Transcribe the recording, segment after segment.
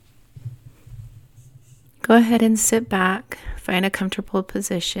Go ahead and sit back, find a comfortable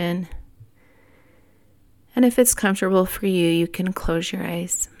position. And if it's comfortable for you, you can close your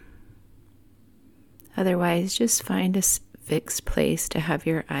eyes. Otherwise, just find a fixed place to have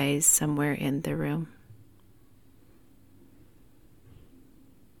your eyes somewhere in the room.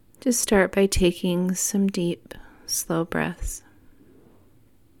 Just start by taking some deep, slow breaths.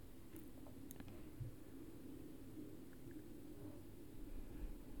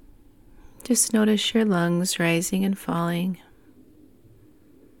 Just notice your lungs rising and falling.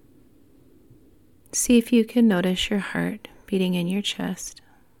 See if you can notice your heart beating in your chest.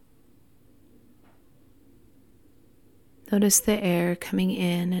 Notice the air coming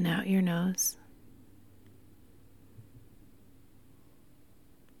in and out your nose.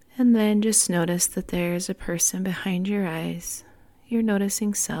 And then just notice that there's a person behind your eyes, your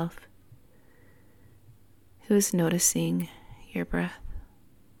noticing self, who is noticing your breath.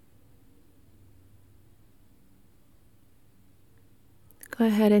 Go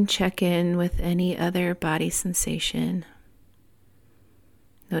ahead and check in with any other body sensation.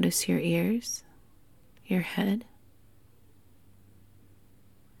 Notice your ears, your head.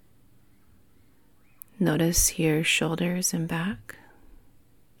 Notice your shoulders and back.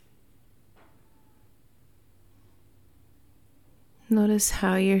 Notice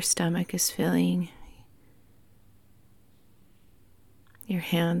how your stomach is feeling, your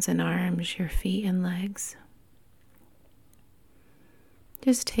hands and arms, your feet and legs.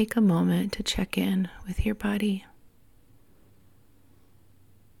 Just take a moment to check in with your body.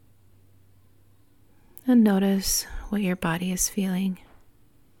 And notice what your body is feeling.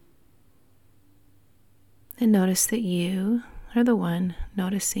 And notice that you are the one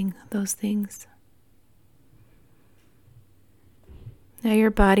noticing those things. Now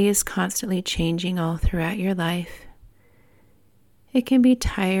your body is constantly changing all throughout your life. It can be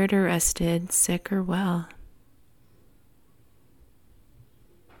tired or rested, sick or well.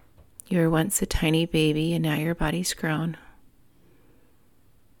 You were once a tiny baby and now your body's grown.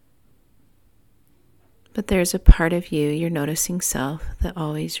 But there's a part of you, your noticing self, that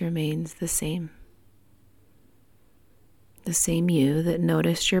always remains the same. The same you that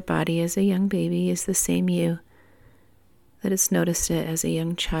noticed your body as a young baby is the same you that has noticed it as a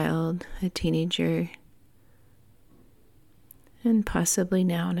young child, a teenager, and possibly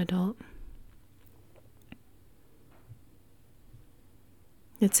now an adult.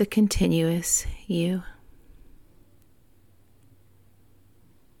 It's a continuous you.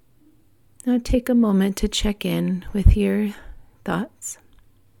 Now take a moment to check in with your thoughts.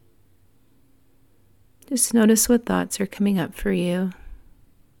 Just notice what thoughts are coming up for you.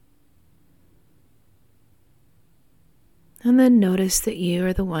 And then notice that you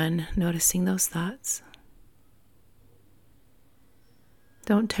are the one noticing those thoughts.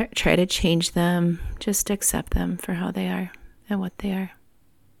 Don't try to change them, just accept them for how they are and what they are.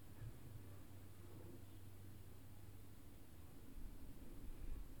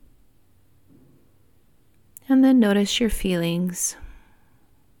 And then notice your feelings.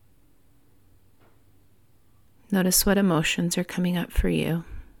 Notice what emotions are coming up for you.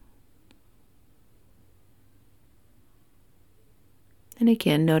 And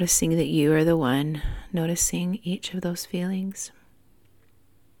again, noticing that you are the one noticing each of those feelings.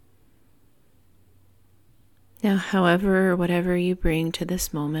 Now, however or whatever you bring to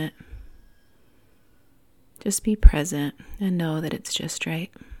this moment, just be present and know that it's just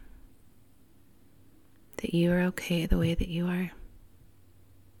right. That you are okay the way that you are.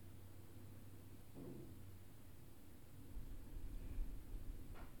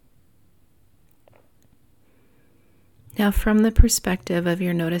 Now, from the perspective of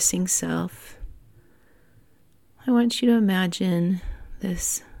your noticing self, I want you to imagine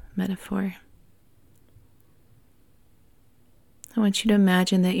this metaphor. I want you to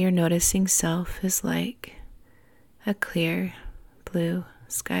imagine that your noticing self is like a clear blue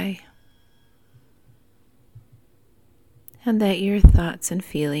sky, and that your thoughts and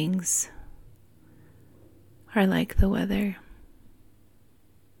feelings are like the weather.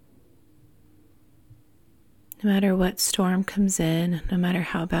 No matter what storm comes in, no matter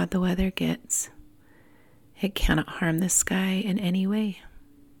how bad the weather gets, it cannot harm the sky in any way.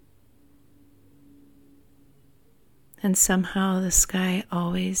 And somehow the sky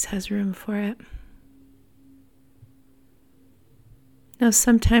always has room for it. Now,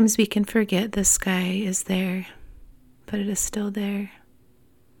 sometimes we can forget the sky is there, but it is still there.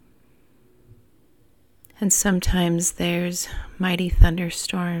 And sometimes there's mighty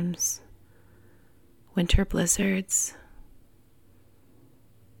thunderstorms, winter blizzards,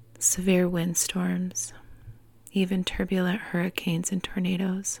 severe windstorms, even turbulent hurricanes and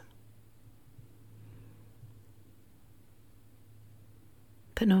tornadoes.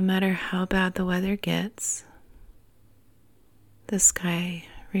 that no matter how bad the weather gets, the sky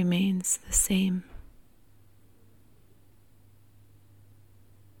remains the same.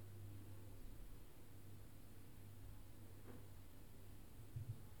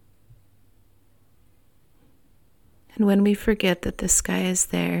 And when we forget that the sky is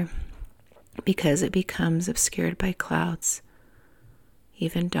there, because it becomes obscured by clouds,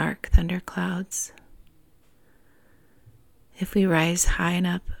 even dark thunder clouds, if we rise high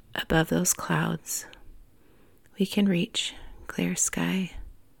enough above those clouds, we can reach clear sky,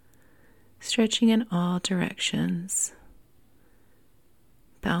 stretching in all directions,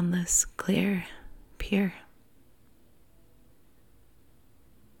 boundless, clear, pure.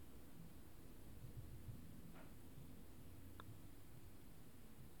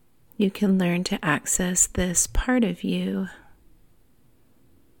 You can learn to access this part of you.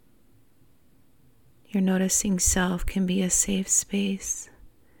 Your noticing self can be a safe space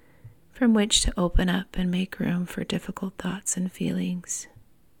from which to open up and make room for difficult thoughts and feelings,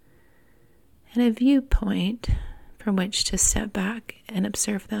 and a viewpoint from which to step back and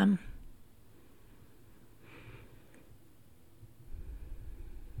observe them.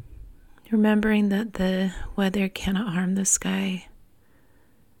 Remembering that the weather cannot harm the sky,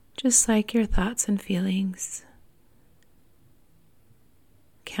 just like your thoughts and feelings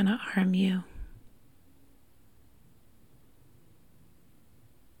cannot harm you.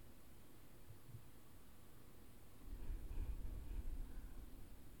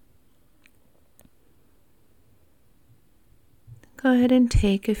 Go ahead and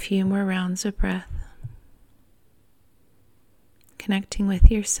take a few more rounds of breath, connecting with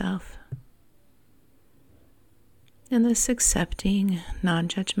yourself in this accepting,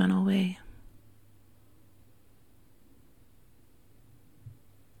 non-judgmental way.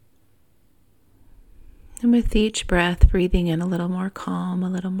 And with each breath, breathing in a little more calm, a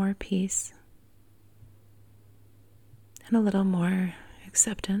little more peace, and a little more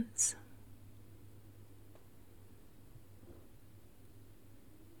acceptance.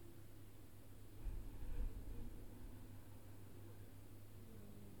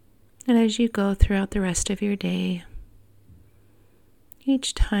 And as you go throughout the rest of your day,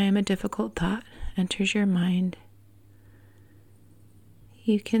 each time a difficult thought enters your mind,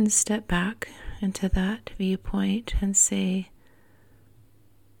 you can step back into that viewpoint and say,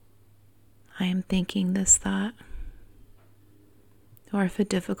 I am thinking this thought. Or if a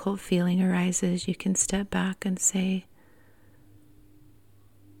difficult feeling arises, you can step back and say,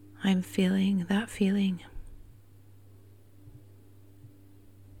 I'm feeling that feeling.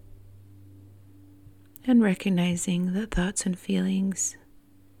 And recognizing that thoughts and feelings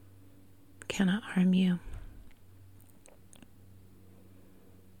cannot harm you.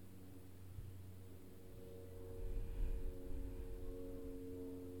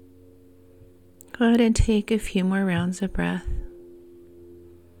 Go ahead and take a few more rounds of breath.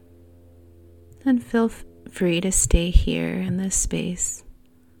 And feel free to stay here in this space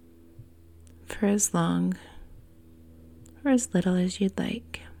for as long or as little as you'd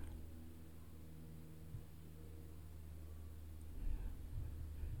like.